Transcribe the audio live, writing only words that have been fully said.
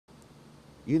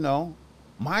You know,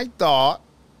 my thought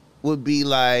would be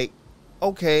like,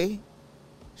 okay,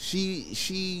 she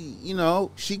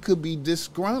could be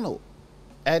disgruntled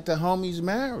at the homie's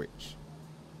marriage.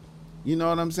 You know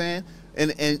what I'm saying?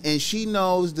 And she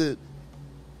knows that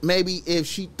maybe if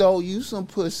she throw you some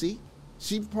pussy,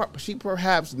 she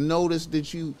perhaps noticed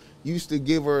that you used to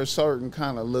give her a certain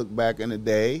kind of look back in the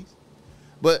days.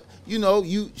 But she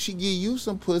give you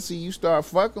some pussy, you start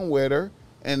fucking with her,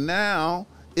 and now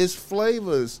it's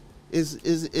flavors,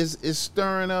 is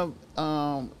stirring up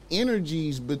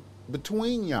energies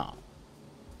between y'all.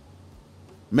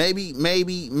 Maybe that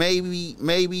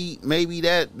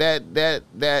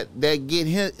get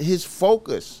his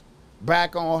focus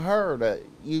back on her. That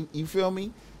you feel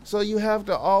me? So you have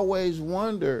to always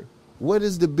wonder what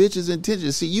is the bitch's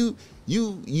intention. See,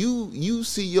 you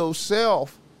see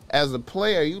yourself as a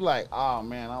player. You like, oh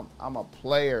man, I'm a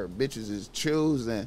player. Bitches is choosing